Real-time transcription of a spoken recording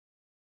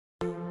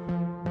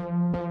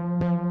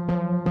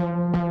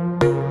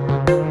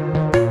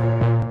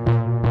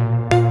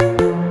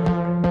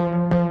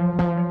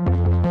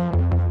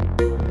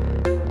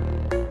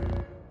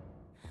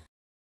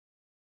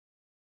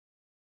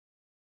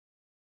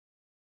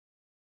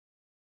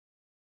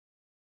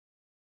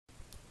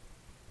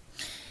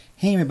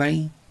Hey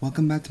everybody,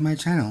 welcome back to my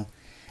channel.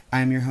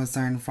 I'm your host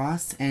Siren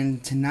Frost,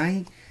 and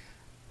tonight,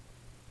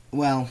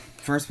 well,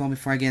 first of all,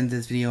 before I get into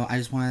this video, I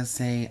just want to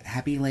say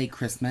happy late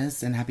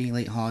Christmas and happy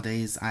late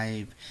holidays.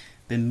 I've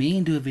been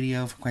meaning to do a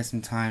video for quite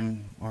some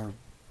time, or,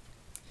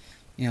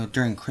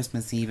 during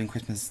Christmas Eve and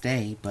Christmas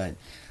Day, but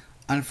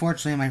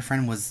unfortunately my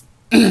friend was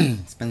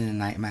spending the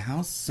night at my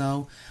house,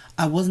 so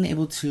I wasn't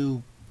able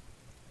to,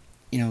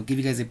 give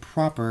you guys a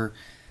proper,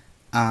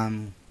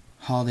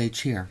 holiday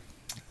cheer.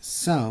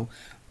 So,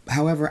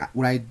 however,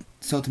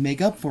 to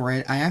make up for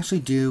it, I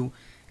actually do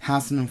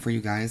have something for you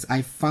guys.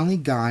 I finally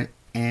got,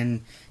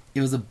 and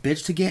it was a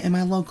bitch to get in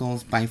my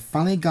locals, but I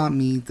finally got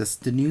me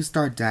the new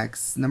Start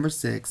Decks, number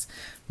 6,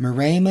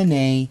 Mirei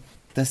Minae,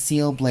 the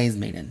Seal Blaze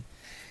Maiden.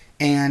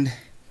 And,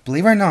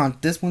 believe it or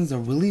not, this one's a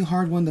really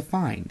hard one to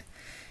find.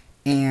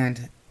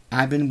 And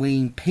I've been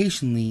waiting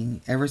patiently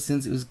ever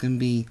since it was going to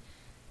be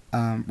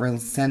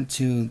sent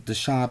to the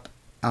shop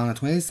on the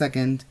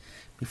 22nd,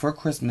 before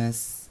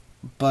Christmas,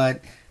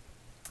 but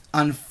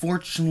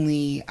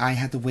unfortunately, I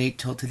had to wait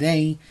till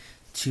today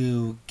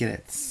to get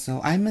it. So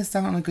I missed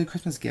out on a good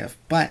Christmas gift,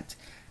 but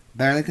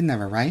better late than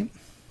never, right?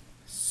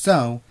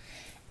 So,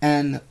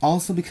 and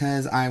also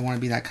because I want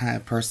to be that kind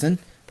of person,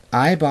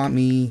 I bought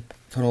me a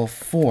total of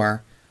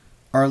 4,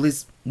 or at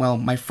least, well,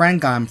 my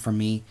friend got them for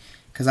me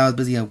because I was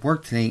busy at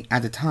work today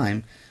at the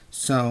time,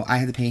 so I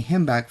had to pay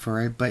him back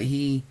for it, but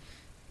he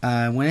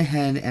went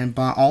ahead and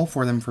bought all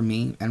 4 of them for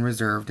me and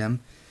reserved them.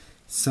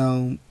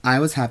 So I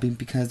was happy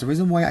because the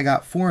reason why I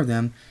got 4 of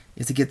them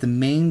is to get the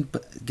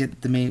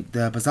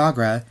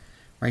Bavsargra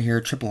right here,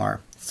 triple R.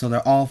 So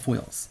they're all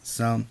foils.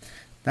 So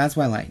that's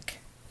what I like.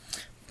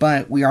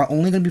 But we are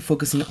only going to be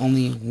focusing on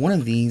only one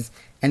of these,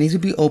 and these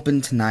will be open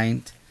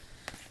tonight.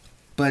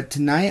 But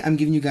tonight I'm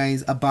giving you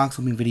guys a box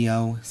opening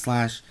video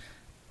well,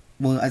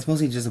 it's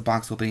mostly just a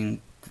box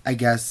opening. I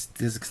guess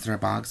this is considered a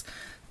box.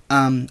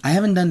 I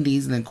haven't done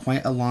these in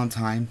quite a long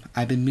time.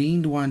 I've been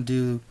meaning to want to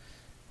do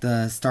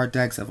the start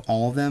decks of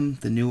all of them,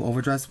 the new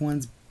OverDress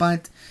ones,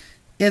 but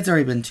it's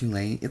already been too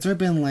late. It's already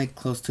been like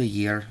close to a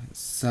year,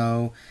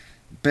 so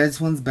this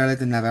one's better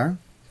than ever.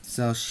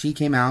 So she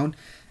came out,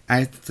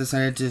 I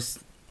decided to just,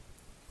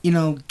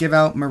 give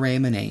out Mirei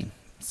Minae.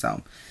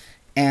 So,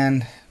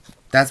 and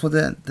that's what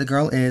the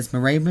girl is,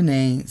 Mirei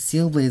Minae,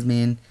 Seal Blaze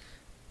Maiden.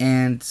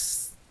 And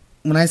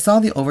when I saw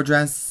the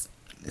OverDress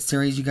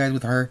series, you guys,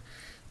 with her,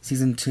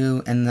 season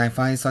 2, and then I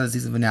finally saw the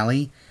season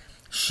finale,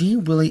 she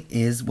really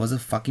was a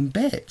fucking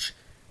bitch.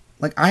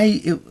 Like,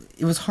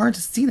 it was hard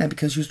to see that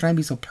because she was trying to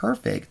be so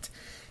perfect.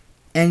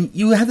 And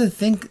you have to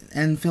think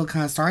and feel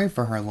kind of sorry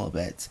for her a little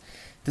bit.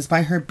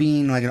 Despite her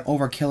being like an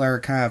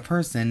overkiller kind of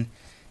person,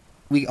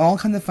 we all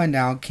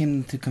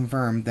came to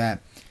confirm that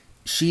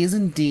she is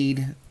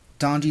indeed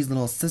Donji's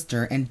little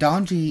sister. And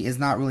Donji is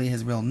not really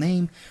his real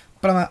name,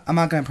 but I'm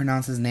not going to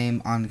pronounce his name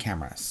on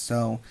camera.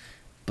 So,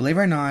 believe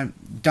it or not,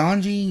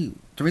 the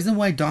reason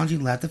why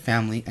Donji left the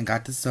family and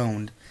got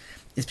disowned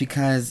is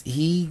because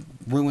he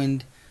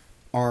ruined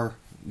the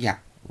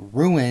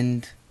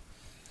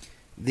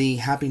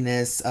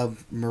happiness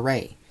of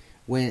Mirei.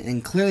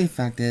 And clearly the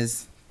fact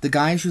is, the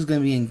guy she was going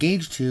to be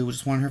engaged to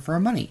just wanted her for her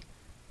money.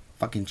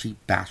 Fucking cheap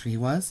bastard he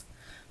was.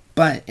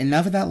 But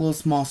enough of that little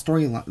small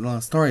story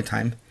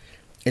time.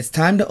 It's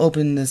time to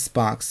open this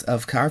box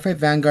of Cardfight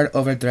Vanguard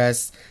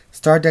OverDress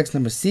Start Decks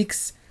number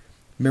 6,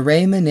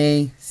 Mirei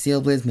Minae, Seal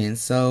Blaze Maiden.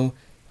 So,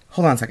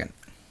 hold on a second.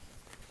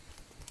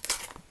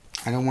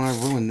 I don't want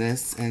to ruin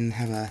this and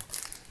have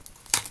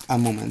a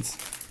moment.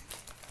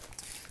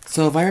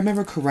 So if I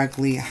remember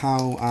correctly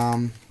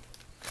how,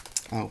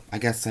 I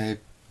guess I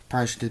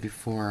probably should do it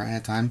before ahead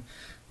of time.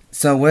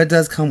 So what it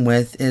does come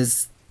with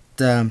is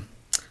the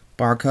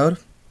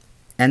barcode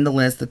and the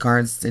list, the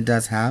cards it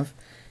does have.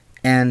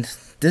 And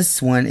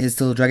this one is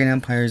still Dragon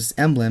Empire's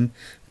emblem,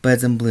 but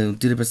it's in blue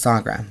due to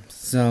Bavsargra.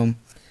 So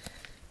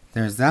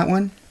there's that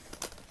one.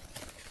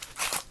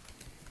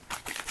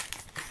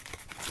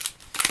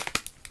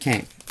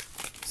 Okay,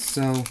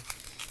 so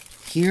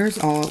here's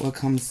all what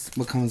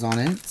comes on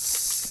it.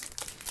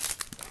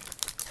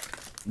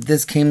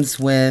 This comes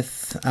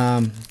with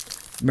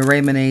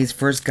Mirei Minae's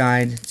first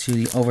guide to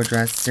the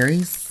OverDress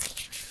series,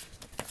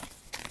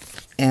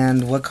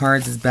 and what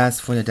cards is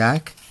best for the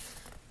deck.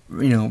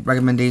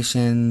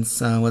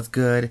 Recommendations, what's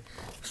good,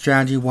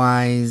 strategy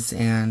wise,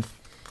 and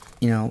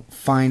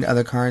find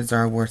other cards that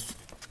are worth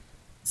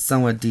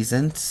somewhat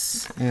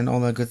decent, and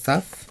all that good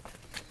stuff.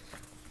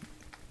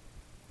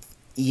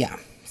 Yeah,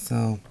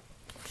 so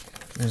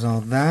there's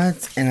all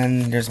that, and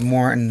then there's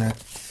more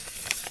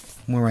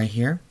right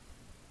here.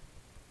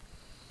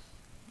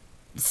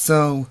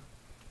 So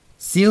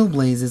seal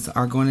blazes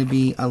are going to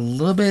be a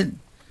little bit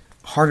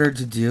harder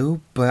to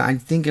do, but I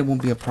think it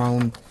won't be a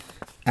problem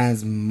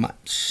as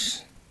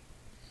much.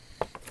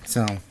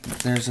 So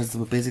there's just a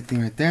basic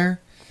thing right there,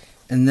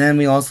 and then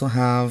we also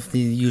have the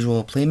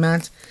usual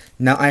playmat.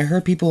 Now I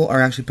heard people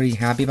are actually pretty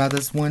happy about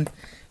this one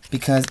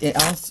because it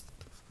also.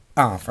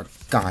 Oh, for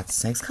God's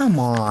sakes, come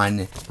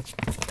on.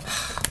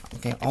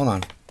 Okay, hold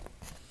on.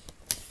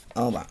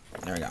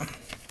 There we go.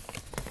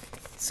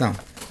 So,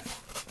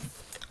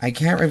 I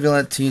can't reveal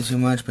it to you too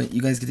much, but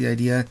you guys get the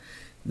idea.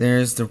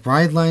 There's the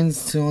ride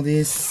lines to all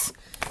this.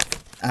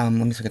 Let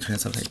me see if I can turn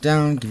this upside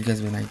down, give you guys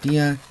an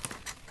idea.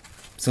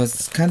 So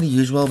it's kind of the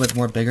usual, but it's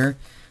more bigger.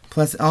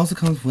 Plus, it also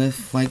comes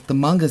with, like, the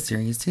manga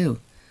series, too.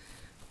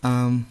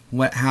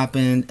 What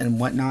happened and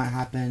what not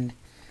happened.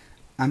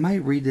 I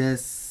might read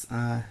this,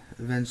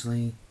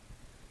 eventually.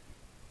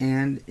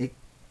 And it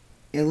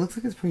looks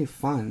like it's pretty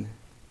fun.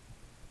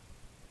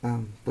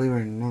 Believe it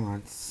or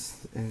not.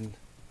 And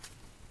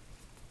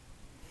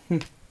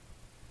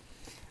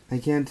I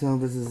can't tell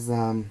this is,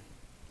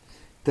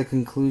 the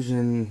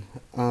conclusion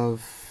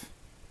of,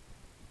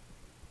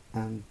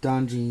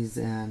 Donji's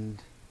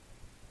and,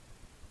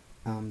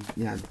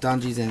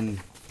 Donji's and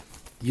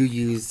Yu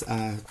Yu's,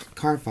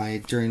 car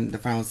fight during the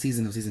final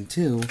season of Season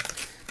 2.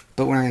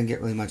 But we're not going to get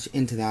really much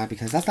into that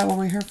because that's not what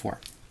we're here for.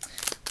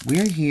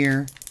 We're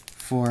here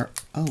for,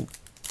 hold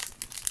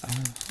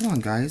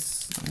on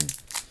guys.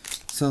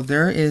 So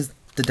there is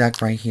the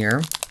deck right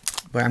here.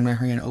 But I'm going to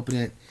hurry and open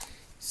it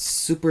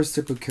super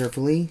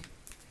carefully.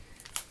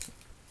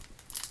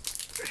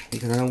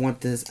 Because I don't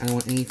want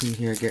anything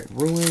here to get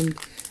ruined.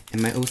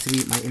 And my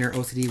OCD, my inner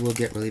OCD will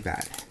get really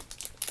bad.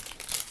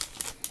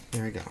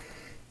 There we go.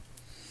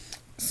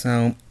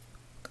 So,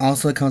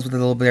 also it comes with a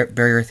little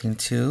barrier thing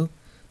too.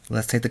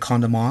 Let's take the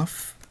condom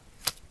off.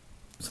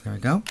 So there we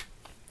go.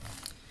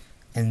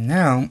 And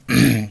now,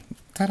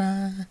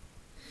 ta-da!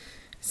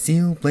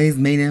 Seal Blaze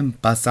Maiden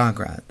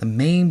Bavsargra, the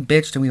main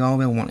bitch that we've all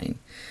been wanting.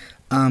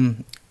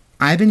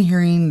 I've been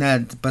hearing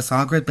that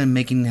Bavsargra has been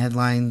making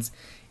headlines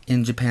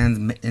in Japan's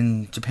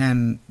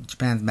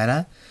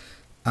meta,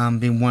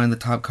 being one of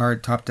the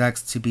top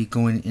decks to be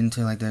going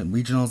into like the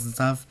regionals and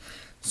stuff.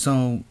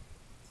 So,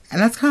 and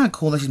that's kind of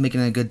cool that she's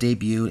making a good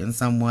debut in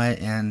somewhat.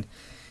 And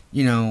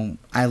you know,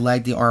 I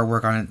like the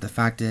artwork on it. The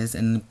fact is,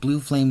 and blue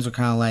flames are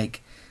kind of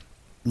like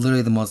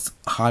literally the most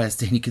hottest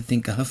thing you could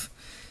think of.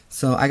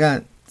 So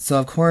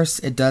of course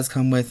it does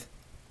come with.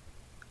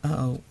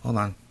 Hold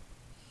on.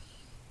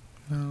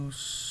 Oh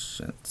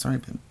shit! Sorry,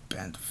 been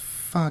bent.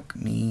 Fuck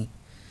me.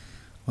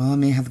 Well, I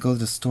may have to go to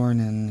the store and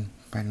then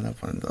find another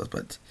one of those,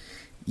 but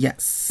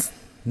yes,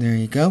 there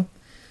you go.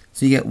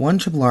 So you get one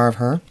triple R of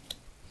her.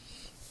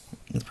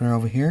 Let's put her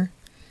over here,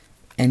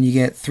 and you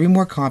get 3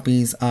 more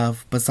copies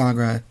of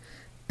Bavsargra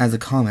as a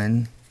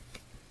common.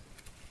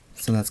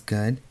 So that's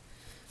good.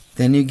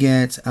 Then you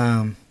get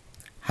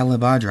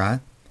Halibadra,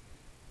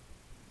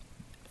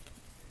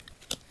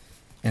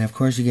 and of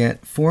course you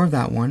get 4 of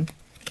that one.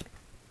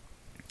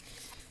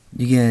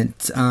 You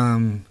get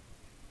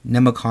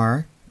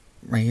Namorkahr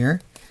right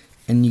here.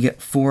 And you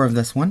get 4 of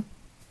this one.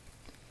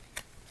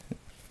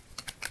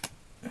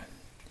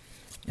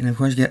 And of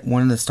course you get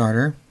 1 of the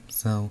starter.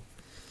 So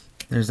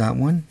there's that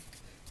one.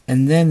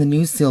 And then the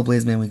new Seal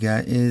Blaze man we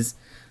got is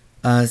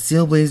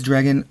Seal Blaze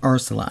Dragon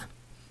Ursula.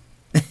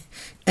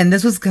 And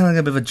this was kind of like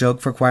a bit of a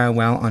joke for quite a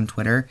while on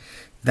Twitter.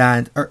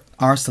 That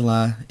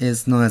Ursula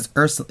is known as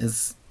Ursula.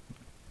 Is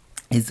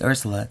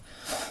Ursula.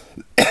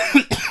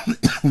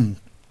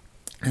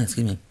 Excuse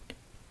me.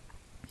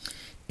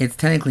 It's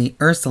technically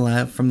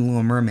Ursula from The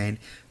Little Mermaid,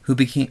 who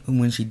became,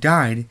 when she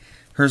died,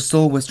 her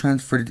soul was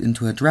transferred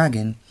into a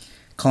dragon,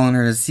 calling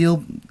her the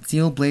Seal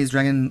Blaze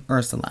Dragon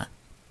Ursula.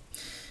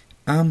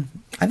 I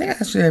think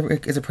actually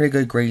it's a pretty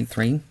good grade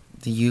 3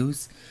 to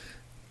use,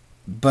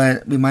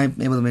 but we might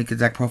be able to make a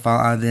deck profile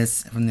out of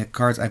this from the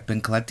cards I've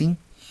been collecting,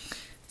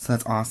 so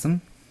that's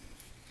awesome.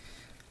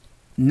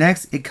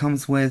 Next, it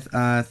comes with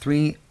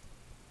 3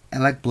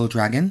 Elecblow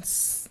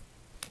Dragons,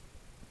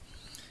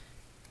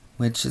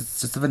 which is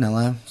just a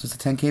vanilla, just a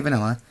 10k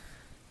vanilla.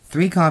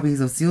 3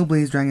 copies of Seal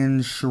Blaze Dragon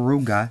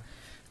Shirunga.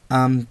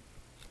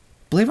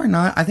 Believe it or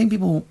not, I think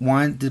people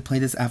wanted to play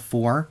this at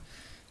 4.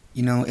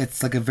 You know,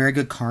 it's like a very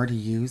good card to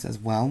use as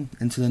well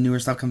until the newer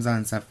stuff comes out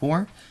in set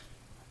 4.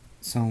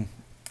 So,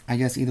 I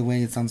guess either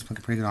way, it sounds like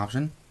a pretty good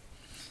option.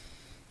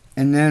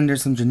 And then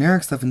there's some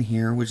generic stuff in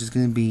here, which is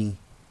going to be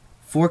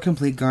 4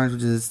 complete cards,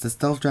 which is the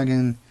Stealth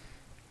Dragon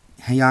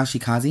Hayashi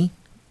Kaze.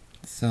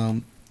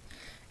 So,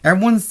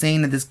 everyone's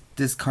saying that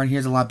this card here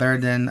is a lot better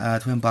than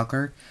Twin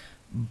Buckler,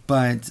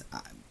 but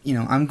you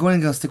know, I'm going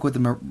to go stick with the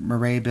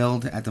Mirei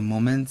build at the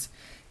moment,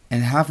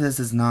 and half of this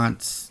is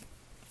not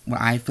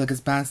what I feel like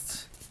is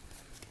best,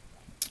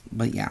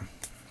 but yeah.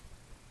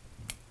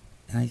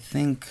 And I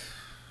think,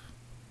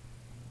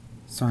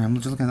 sorry, I'm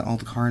just looking at all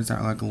the cards that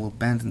are like a little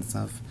bent and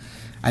stuff.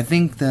 I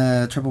think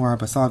the Triple R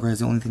Bavsargra is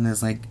the only thing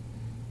that's like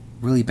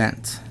really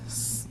bent.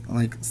 It's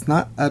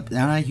not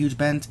a huge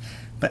bent,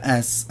 but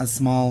as a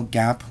small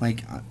gap,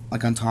 like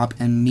on top,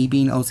 and me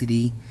being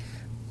OCD,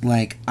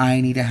 like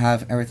I need to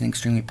have everything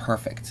extremely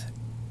perfect.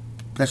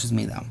 That's just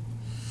me though.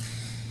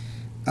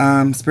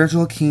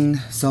 Spiritual King,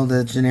 so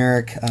the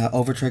generic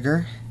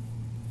Overtrigger.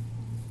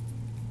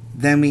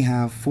 Then we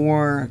have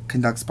 4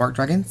 Conduct Spark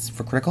Dragons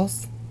for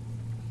criticals.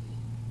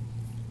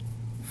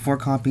 4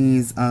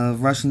 copies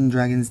of Russian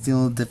Dragon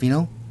Steel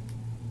Dilopho.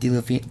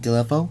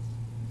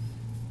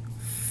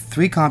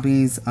 3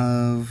 copies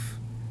of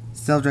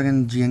Stealth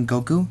Dragon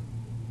Jaengoku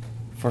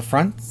for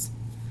fronts.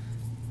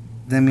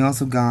 Then we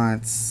also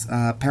got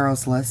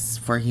Parasolace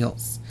for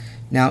heals.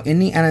 Now, in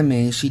the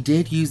anime, she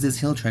did use this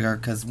heal trigger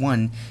because,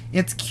 one,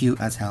 it's cute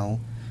as hell.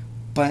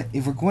 But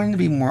if we're going to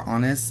be more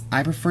honest,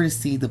 I prefer to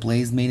see the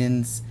Blaze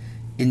Maidens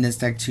in this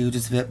deck too,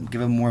 just to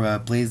give it more of a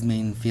Blaze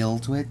Maiden feel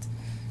to it.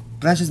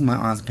 But that's just my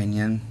honest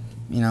opinion.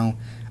 You know,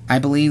 I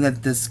believe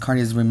that this card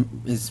is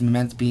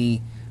meant to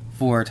be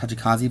for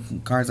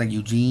Tachikaze cards like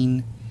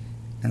Eugene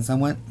and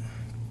somewhat.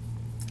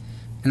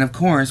 And of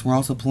course, we're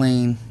also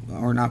playing,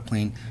 or not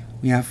playing,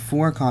 we have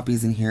 4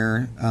 copies in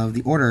here of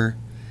the Order.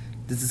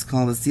 This is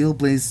called the Steel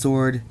Blaze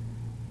Sword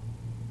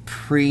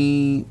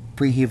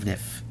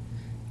Prehevenif.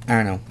 I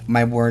don't know,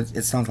 my words,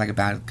 it sounds like a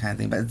bad kind of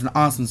thing, but it's an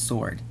awesome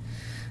sword.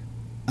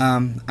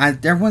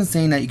 Everyone's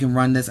saying that you can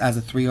run this as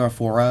a 3 or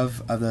 4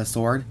 of the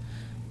sword.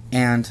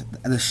 And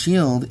the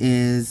shield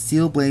is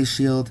Steel Blaze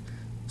Shield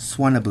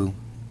Swanabu.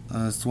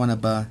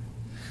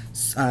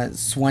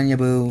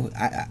 Swanyabu.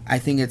 I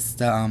think it's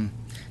the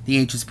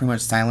H is pretty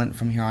much silent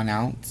from here on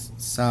out.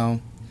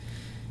 So,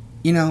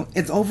 you know,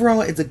 it's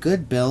overall, it's a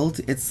good build.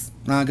 It's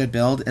not a good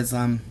build. It's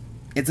a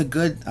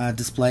good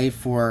display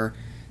for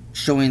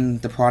showing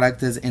the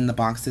product is in the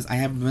boxes. I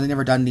have really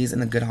never done these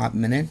in a good hot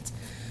minute.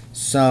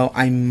 So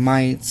I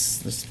might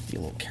just be a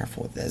little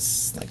careful with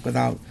this, like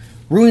without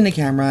ruining the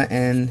camera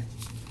and,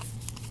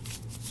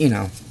 you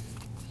know,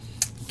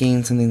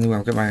 gain something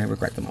that I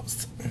regret the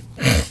most.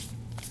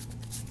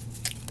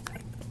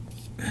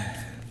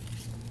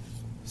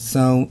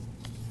 So,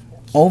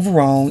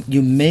 overall,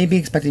 you may be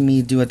expecting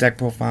me to do a deck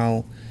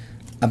profile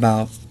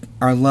about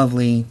our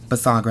lovely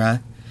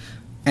Bavsargra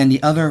and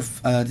the other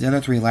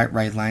 3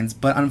 ride lines,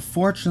 but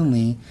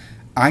unfortunately,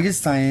 I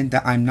decided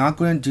that I'm not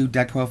going to do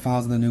deck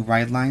profiles of the new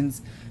ride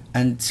lines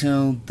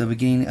until the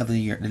beginning of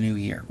the new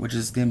year, which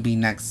is going to be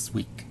next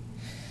week.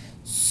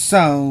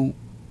 So,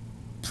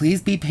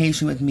 please be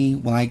patient with me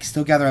while I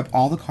still gather up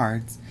all the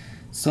cards.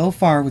 So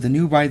far, with the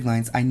new ride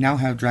lines, I now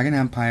have Dragon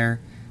Empire,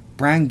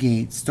 Brand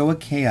Gate,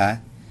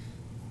 Stoicheia,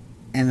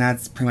 and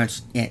that's pretty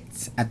much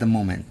it at the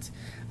moment.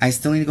 I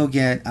still need to go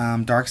get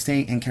Dark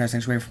State and Counter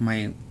Sanctuary for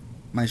my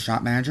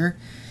shop manager.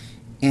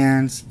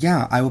 And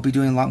yeah, I will be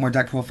doing a lot more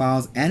deck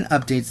profiles and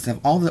updates of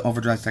all the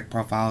OverDress deck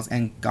profiles.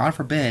 And God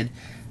forbid,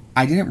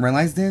 I didn't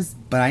realize this,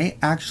 but I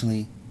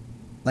actually,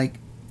 like,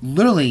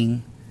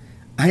 literally,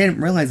 I didn't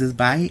realize this,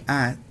 but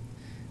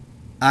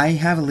I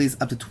have at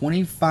least up to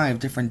 25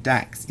 different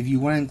decks if you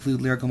want to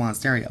include Lyrical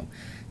Monasterio.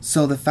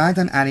 So the fact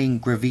I'm adding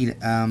Gravita,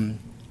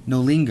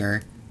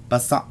 Nolinger,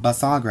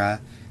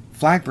 Bavsargra,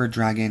 Flagbird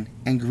Dragon,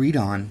 and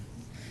Greedon,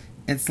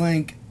 it's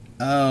like,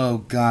 oh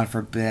God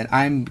forbid,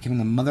 I'm becoming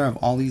the mother of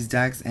all these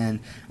decks, and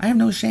I have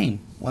no shame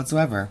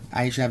whatsoever.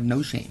 I should have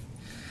no shame.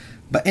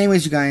 But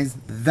anyways, you guys,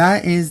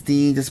 that is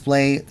the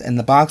display and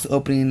the box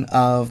opening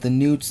of the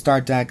new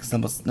start deck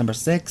number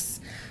 6,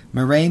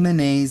 Mirei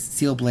Minae's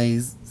Steel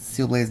Blaze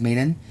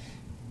Maiden,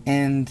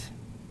 and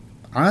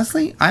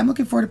honestly, I'm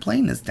looking forward to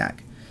playing this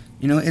deck.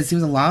 You know, it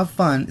seems a lot of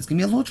fun. It's going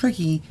to be a little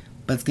tricky,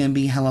 but it's going to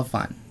be hella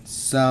fun.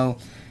 So,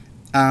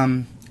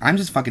 I'm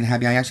just fucking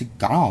happy I actually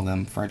got all of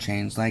them for a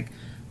change. Like,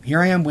 here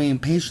I am waiting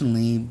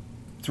patiently,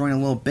 throwing a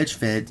little bitch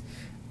fit,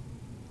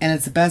 and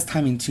it's the best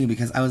timing too,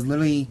 because I was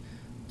literally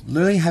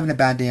having a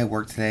bad day at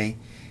work today,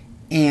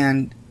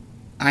 and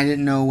I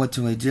didn't know what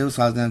to really do,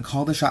 so I was going to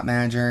call the shop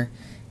manager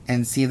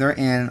and see if they're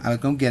in. I was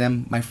going to get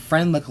him. My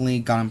friend luckily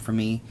got him for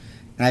me,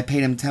 and I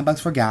paid him $10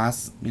 for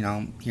gas, you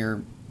know,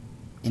 here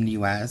in the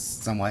US,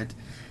 somewhat.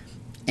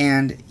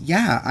 And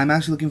yeah, I'm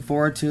actually looking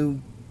forward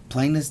to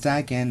playing this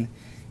deck and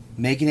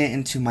making it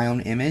into my own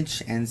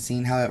image and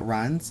seeing how it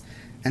runs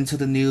until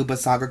the new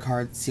Bavsargra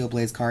cards, Steel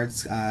Blaze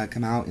cards,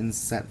 come out in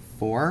set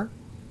 4.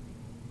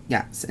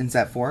 Yeah, in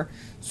set 4.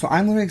 So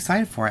I'm really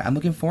excited for it. I'm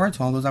looking forward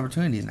to all those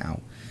opportunities now.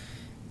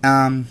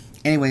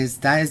 Anyways,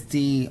 that is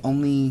the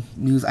only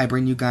news I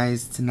bring you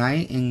guys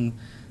tonight in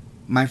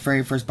my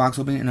very first box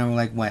opening. And I'm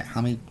like, what,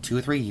 how many, 2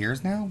 or 3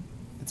 years now?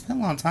 It's been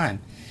a long time.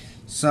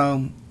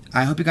 So,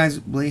 I hope you guys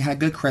really had a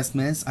good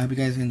Christmas. I hope you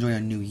guys enjoy a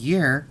new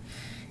year.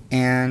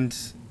 And,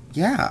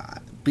 yeah,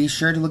 be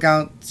sure to look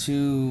out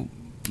to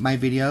my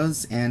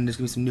videos, and there's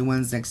going to be some new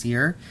ones next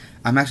year.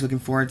 I'm actually looking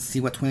forward to see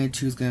what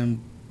 2022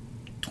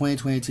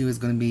 is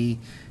going to be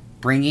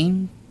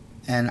bringing.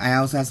 And I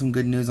also have some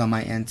good news on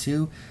my end,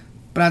 too.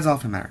 But that's all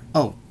for the matter.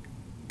 Oh,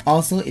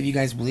 also, if you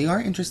guys really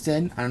are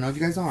interested, I don't know if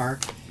you guys are,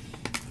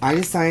 I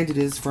decided to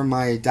do this for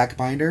my deck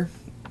binder.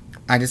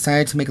 I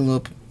decided to make a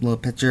little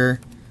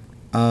picture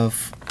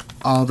of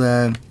all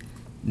the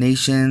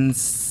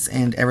nations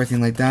and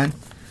everything like that.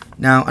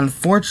 Now,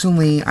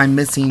 unfortunately, I'm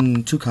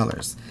missing 2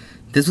 colors.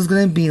 This was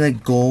going to be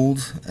like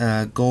gold,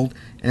 and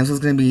this was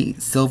going to be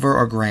silver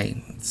or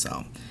gray.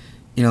 So,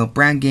 you know,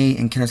 Brand Gate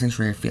and Counter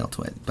Sanctuary feel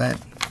to it.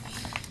 But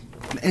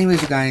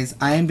anyways, you guys,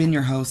 I have been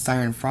your host,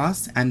 Siren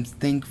Frost. I'm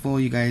thankful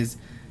you guys,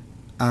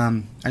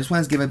 I just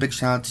want to give a big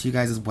shout out to you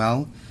guys as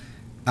well.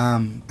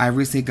 I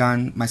recently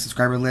gotten my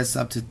subscriber list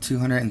up to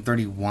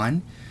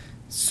 231.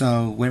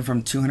 So, went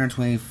from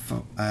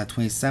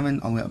 227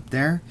 all the way up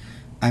there.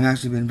 I've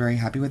actually been very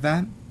happy with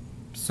that.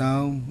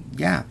 So,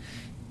 yeah.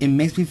 it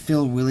makes me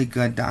feel really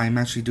good that I'm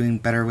actually doing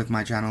better with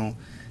my channel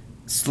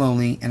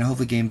slowly and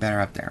hopefully getting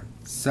better up there.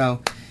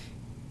 So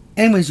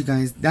anyways, you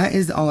guys, that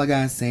is all I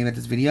gotta say about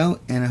this video,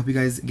 and I hope you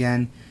guys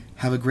again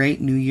have a great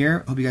new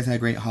year. Hope you guys had a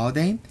great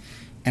holiday,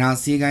 and I'll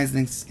see you guys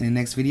in the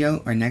next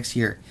video or next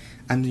year.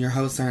 I'm your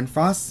host, Siren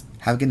Frost.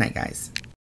 Have a good night, guys.